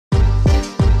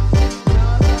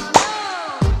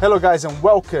Hello guys and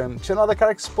welcome to another car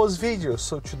expose video.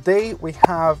 So today we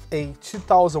have a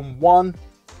 2001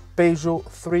 Peugeot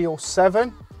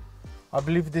 307. I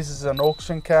believe this is an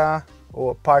auction car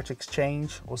or a part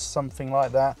exchange or something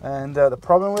like that. And the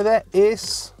problem with it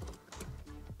is,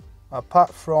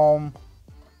 apart from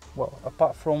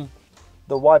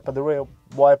the wiper, the rear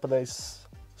wiper that is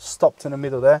stopped in the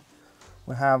middle there,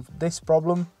 we have this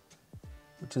problem,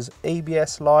 which is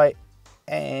ABS light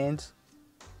and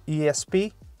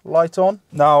ESP light on.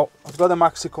 Now I've got the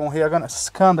MaxiCom here. I'm gonna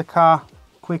scan the car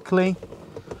quickly.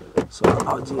 So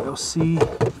our DLC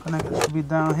connector should be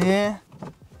down here.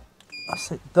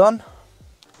 That's it, done.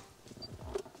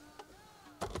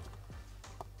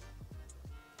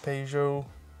 Peugeot.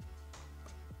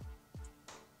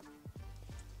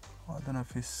 I don't know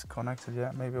if it's connected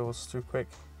yet. Maybe it was too quick.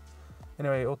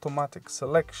 Anyway, automatic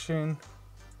selection.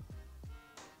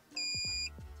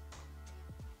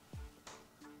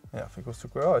 Yeah, I think it was too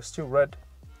quick. Oh, it's still red.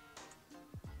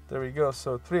 There we go.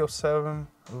 So 307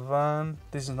 van.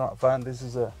 This is not a van, this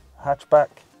is a hatchback.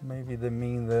 Maybe they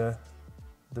mean the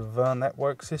van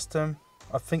network system.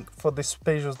 I think for this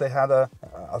Peugeot they had a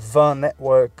van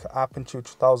network up until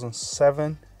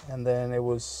 2007, and then it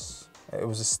was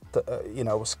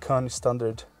currently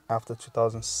standard after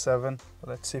 2007.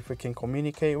 Let's see if we can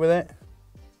communicate with it.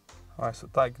 All right, so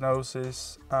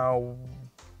diagnosis.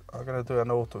 I'm gonna do an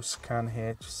auto scan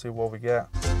here to see what we get.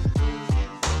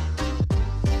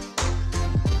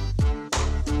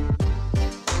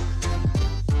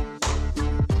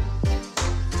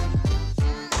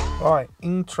 Right,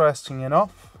 interesting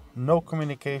enough, no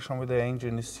communication with the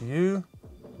engine ECU,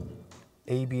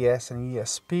 ABS and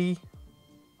ESP.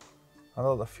 I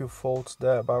know a few faults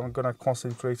there, but I'm gonna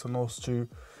concentrate on those two.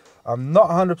 I'm not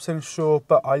 100% sure,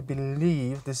 but I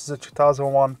believe this is a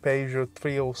 2001 Peugeot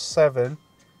 307.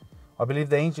 I believe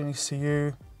the engine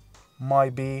ECU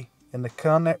might be in the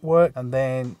car network, and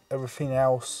then everything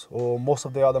else or most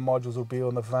of the other modules will be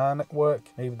on the van network.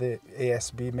 Maybe the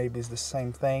ESP maybe is the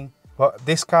same thing. But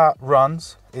this car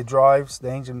runs, it drives, the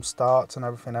engine starts and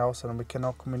everything else, and we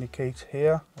cannot communicate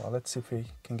here. Well, let's see if we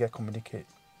can get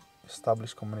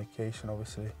establish communication.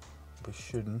 Obviously we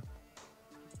shouldn't.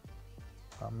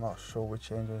 I'm not sure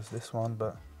which engine is this one,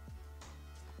 but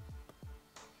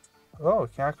oh, we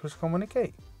can actually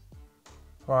communicate.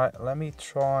 Right, let me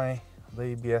try the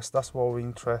ABS. That's what we're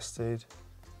interested.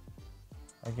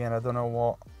 Again, I don't know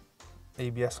what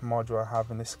ABS module I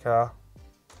have in this car.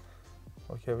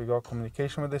 Okay, we got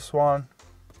communication with this one.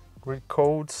 Grid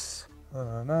codes,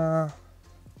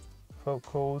 fault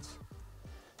codes.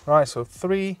 Right, so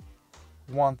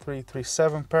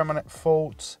 31337 permanent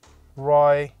faults,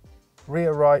 rear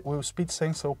right wheel speed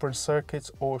sensor, open circuits,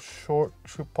 or short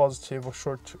to positive or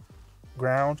short to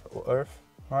ground or earth.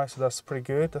 Right, so that's pretty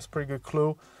good. That's a pretty good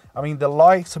clue. I mean, the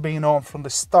lights are being on from the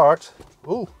start.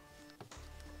 Ooh.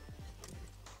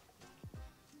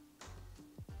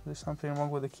 Is there something wrong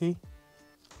with the key?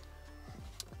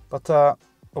 But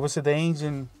obviously the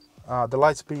engine, the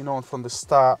lights being on from the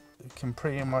start, you can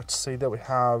pretty much see that we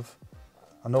have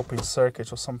an open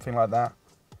circuit or something like that,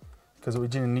 because we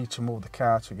didn't need to move the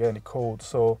car to get any code.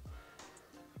 So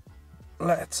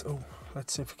let's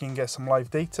see if we can get some live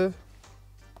data.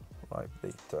 Live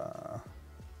data,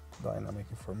 dynamic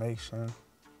information.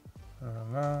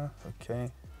 Okay.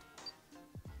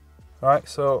 Right,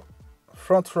 so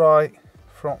front right,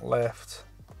 front left,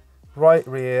 right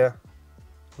rear,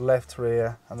 left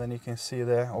rear, and then you can see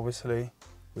there, obviously,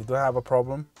 we do have a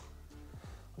problem.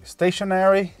 We're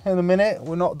stationary in a minute.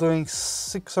 We're not doing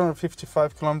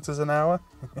 655 kilometers an hour.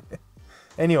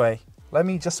 Anyway, let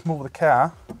me just move the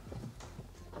car.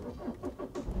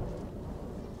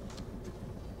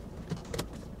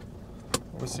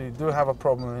 Obviously, you do have a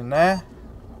problem in there,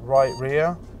 right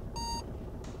rear,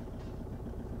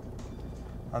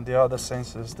 and the other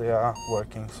sensors, they are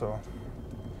working. So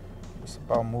it's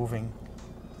about moving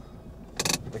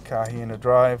the car here in the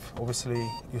drive. Obviously,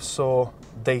 you saw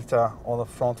data on the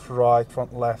front right,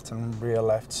 front left, and rear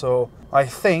left. So I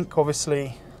think,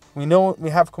 obviously, we know we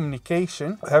have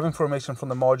communication, we have information from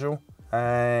the module,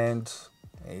 and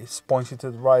it's pointing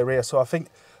to the right rear. So I think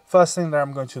first thing that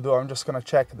I'm going to do, I'm just going to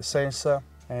check the sensor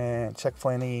and check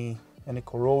for any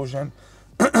corrosion.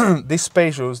 These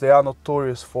Peugeots, they are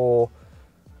notorious for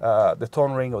the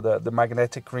tone ring or the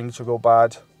magnetic ring to go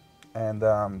bad, and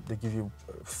they give you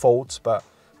faults. But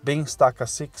being stuck at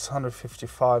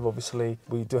 655, obviously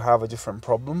we do have a different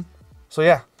problem. So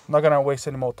yeah, I'm not gonna waste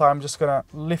any more time. I'm just gonna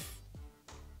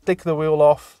take the wheel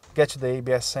off, get to the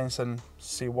ABS sensor and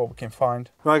see what we can find.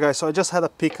 Right guys, so I just had a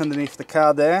peek underneath the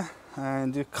car there,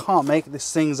 and you can't make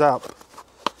these things up.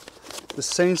 The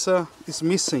sensor is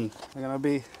missing. I'm gonna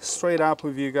be straight up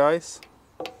with you guys.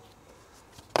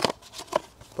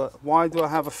 But why do I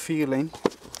have a feeling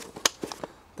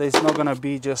that it's not gonna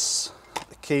be just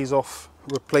a case of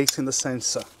replacing the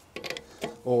sensor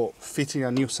or fitting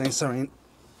a new sensor in?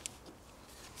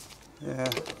 Yeah,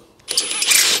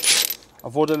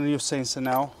 I've ordered a new sensor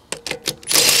now.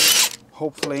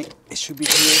 Hopefully it should be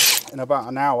here in about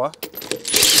an hour.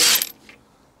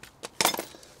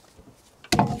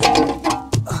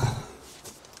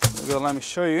 There we go, let me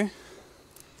show you.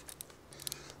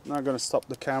 Now I'm going to stop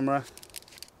the camera.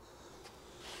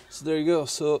 So there you go,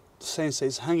 so the sensor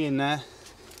is hanging there.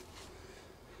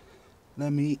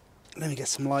 Let me get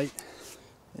some light.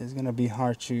 It's going to be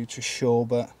hard to show,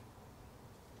 but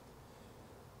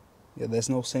yeah, there's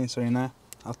no sensor in there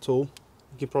at all.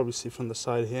 You can probably see from the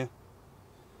side here.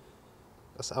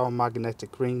 That's our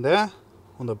magnetic ring there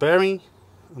on the bearing,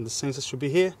 and the sensor should be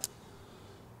here.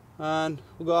 And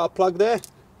we got our plug there.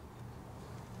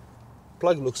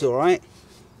 Plug looks alright,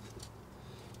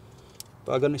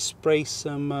 but I'm gonna spray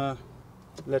some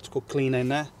electrical cleaner in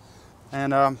there.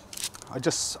 And I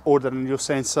just ordered a new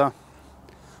sensor.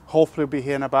 Hopefully it'll be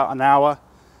here in about an hour.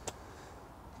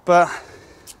 But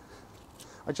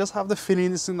I just have the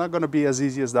feeling it's not gonna be as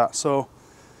easy as that. So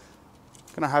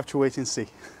I'm gonna have to wait and see.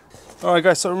 Alright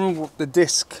guys, so remove the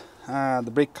disc,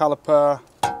 the brake caliper.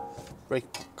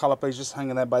 Brake caliper is just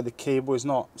hanging there by the cable. It's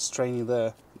not straining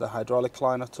the hydraulic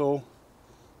line at all,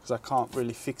 because I can't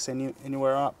really fix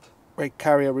anywhere up. Brake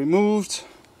carrier removed,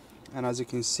 and as you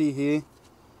can see here,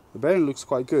 the bearing looks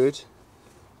quite good.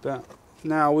 But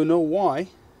now we know why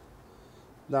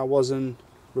that wasn't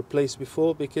replaced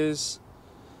before, because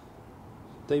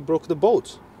they broke the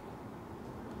bolt.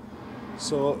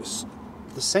 So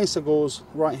the sensor goes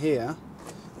right here.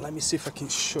 Let me see if I can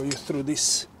show you through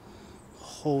this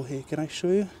hole here. Can I show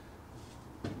you?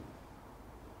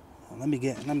 Oh, let me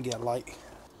get a light.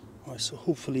 Alright, so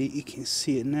hopefully you can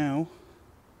see it now.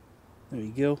 There we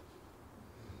go.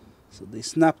 So they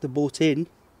snapped the bolt in,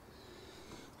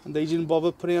 and they didn't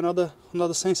bother putting another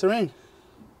sensor in.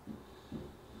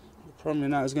 Probably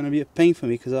now it's going to be a pain for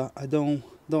me, because I don't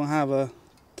have a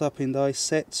tap-in die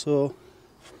set, so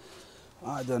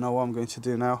I don't know what I'm going to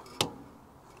do now.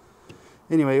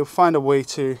 Anyway, you'll find a way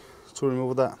to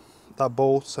remove that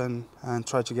bolt and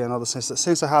try to get another sensor. The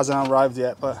sensor hasn't arrived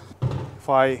yet, but if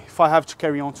I have to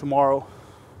carry on tomorrow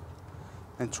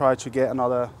and try to get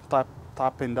another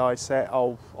tap-in die set,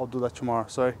 I'll do that tomorrow.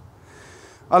 So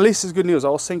at least it's good news. I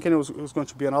was thinking it was going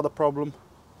to be another problem,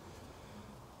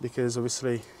 because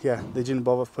obviously, yeah, they didn't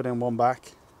bother putting one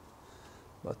back.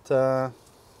 But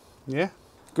yeah,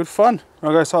 good fun.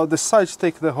 Okay, guys, so I decided to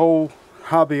take the whole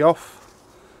hubby off.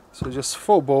 So just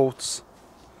 4 bolts,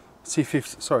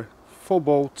 4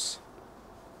 bolts,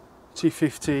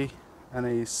 T50, and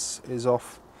is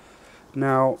off.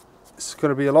 Now it's going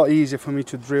to be a lot easier for me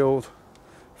to drill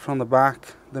from the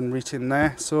back than reach in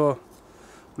there. So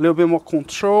a little bit more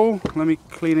control. Let me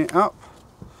clean it up.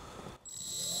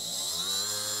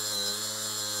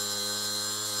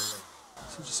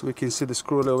 So just so we can see the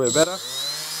screw a little bit better.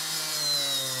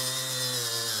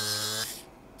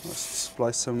 Let's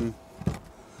apply some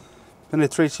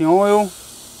penetrating oil,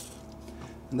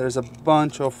 and there's a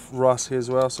bunch of rust here as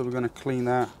well, so we're going to clean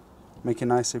that, make it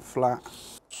nice and flat.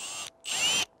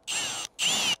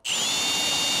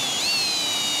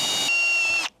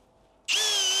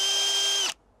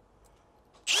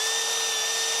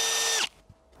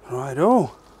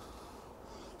 Righto.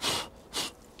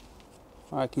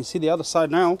 I can see the other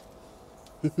side now.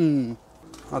 I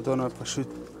don't know if I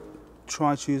should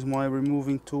try to use my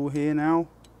removing tool here now.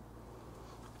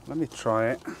 Let me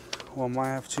try it. Or I might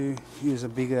have to use a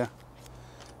bigger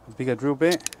drill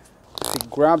bit. If it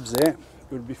grabs it, it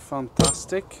would be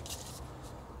fantastic.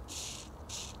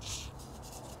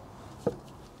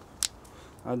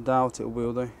 I doubt it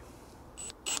will though.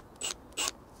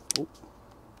 Oh.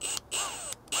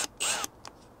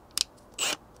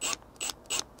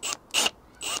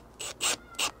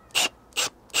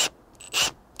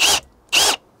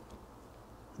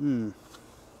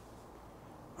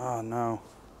 Oh no.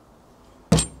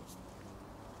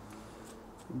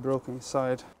 Broken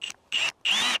inside.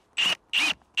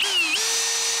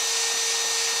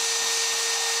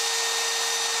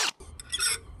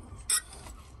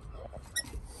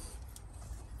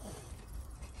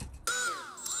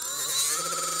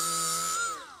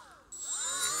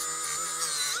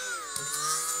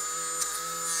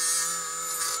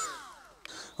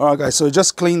 Alright guys, so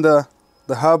just clean the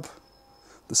hub,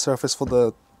 the surface for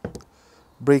the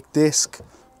brake disc.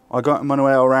 I got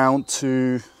Emmanuel around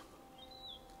to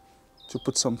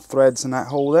put some threads in that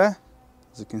hole there,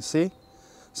 as you can see.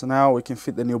 So now we can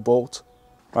fit the new bolt.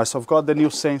 Right, so I've got the new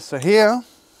sensor here,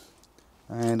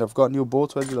 and I've got new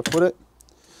bolt. Where did I put it?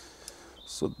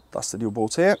 So that's the new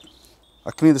bolt here.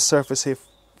 I cleaned the surface here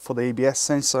for the ABS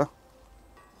sensor.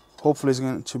 Hopefully it's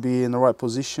going to be in the right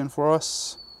position for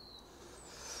us.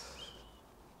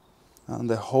 And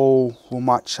the hole will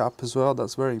match up as well,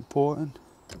 that's very important.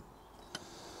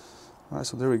 Alright,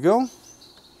 so there we go.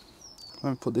 Let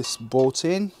me put this bolt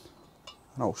in,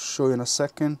 and I'll show you in a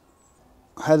second.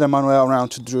 I had Emmanuel around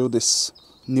to drill this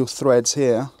new threads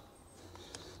here,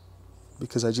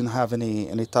 because I didn't have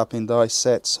any tapping die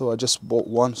set, so I just bought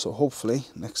one, so hopefully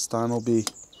next time I'll be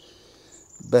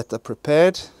better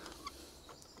prepared.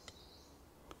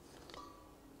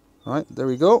 Right, there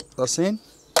we go, that's in.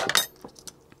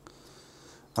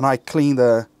 And I cleaned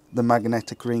the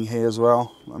magnetic ring here as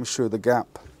well. Let me show you the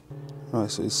gap.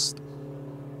 Right, so it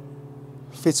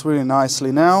fits really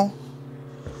nicely now.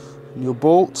 New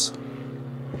bolt.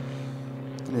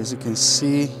 And as you can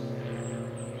see,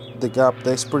 the gap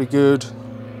there is pretty good.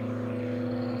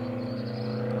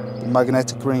 The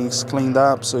magnetic ring is cleaned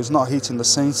up, so it's not hitting the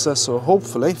sensor. So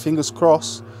hopefully, fingers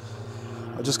crossed,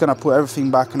 I'm just gonna put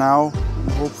everything back now,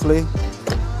 and hopefully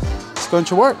it's going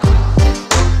to work.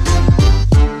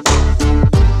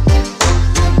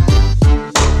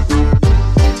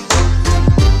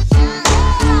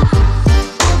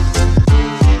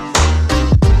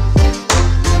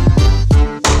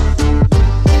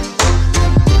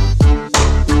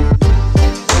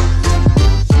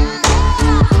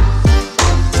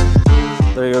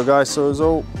 There you go, guys, so it's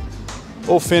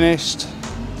all finished.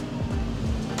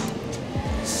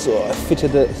 So I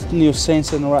fitted the new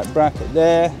sensor in the right bracket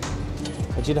there.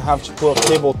 I did have to put a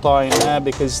cable tie in there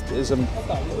because there's a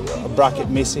bracket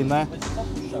missing there.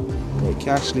 You can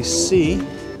actually see,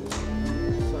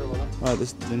 right,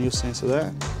 this the new sensor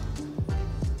there.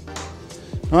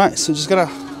 Alright, so just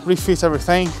gonna refit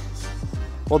everything,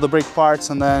 all the brake parts,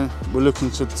 and then we're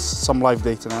looking to some live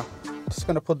data now. Just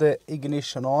gonna put the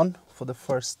ignition on for the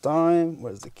first time.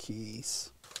 Where's the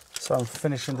keys? So I'm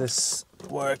finishing this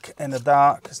work in the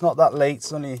dark. It's not that late,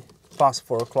 it's only past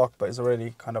 4 o'clock, but it's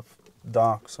already kind of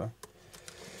dark. So,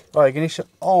 right, ignition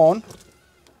on.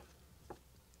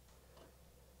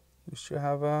 You should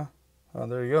have a, oh,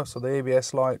 there you go. So the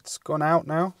ABS light's gone out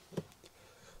now.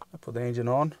 I put the engine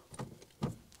on.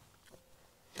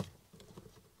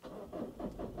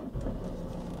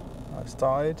 I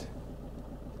started.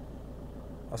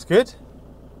 That's good.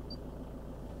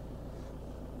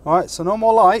 Alright, so no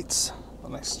more lights.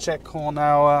 Let's check on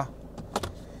our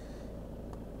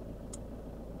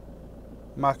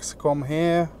MaxiCom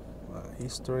here.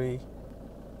 History.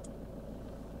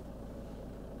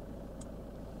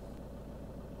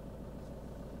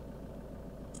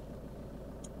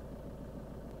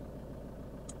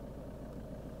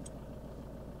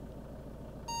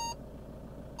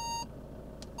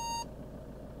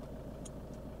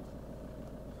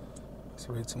 Let's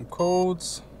read some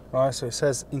codes. Right, so it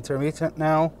says intermittent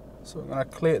now, so we're going to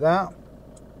clear that.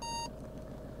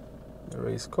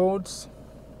 Erase codes.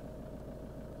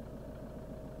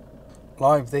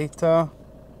 Live data.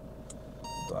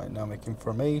 Dynamic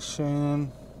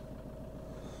information.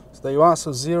 So there you are,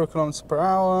 so 0 kilometers per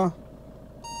hour.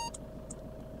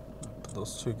 Put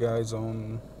those two guys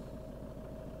on.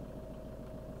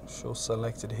 Show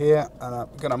selected here, and I'm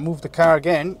going to move the car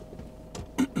again.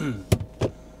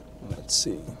 Let's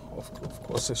see. Of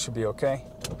course it should be okay.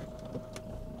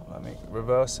 Let me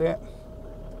reverse it.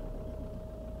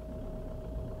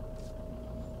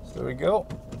 So there we go.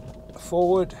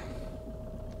 Forward.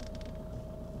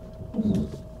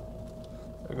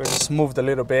 I just moved a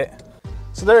little bit.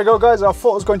 So there you go, guys. I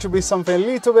thought it was going to be something a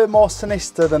little bit more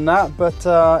sinister than that, but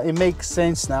it makes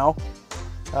sense now.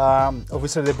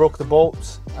 Obviously they broke the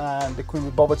bolts and they couldn't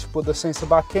be bothered to put the sensor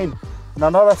back in. And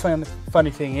another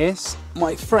funny thing is,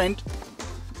 my friend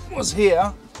was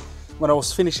here when I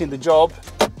was finishing the job,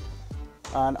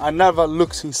 and I never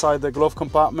looked inside the glove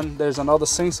compartment. There's another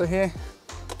sensor here,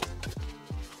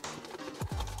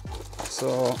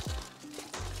 so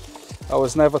I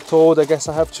was never told. I guess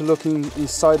I have to look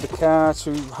inside the car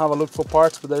to have a look for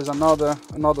parts, but there's another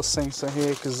sensor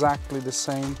here, exactly the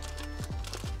same.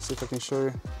 Let's see if I can show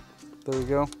you. There we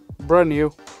go, brand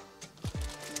new,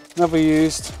 never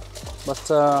used,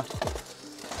 but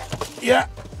yeah.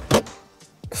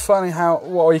 Funny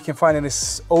what you can find in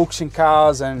this auction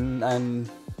cars and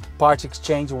part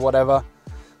exchange or whatever.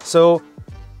 So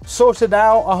sorted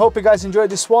now. I hope you guys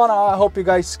enjoyed this one. I hope you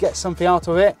guys get something out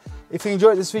of it. If you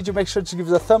enjoyed this video, make sure to give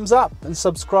it a thumbs up and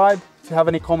subscribe. If you have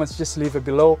any comments, just leave it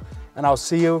below, and I'll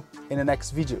see you in the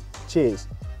next video. Cheers.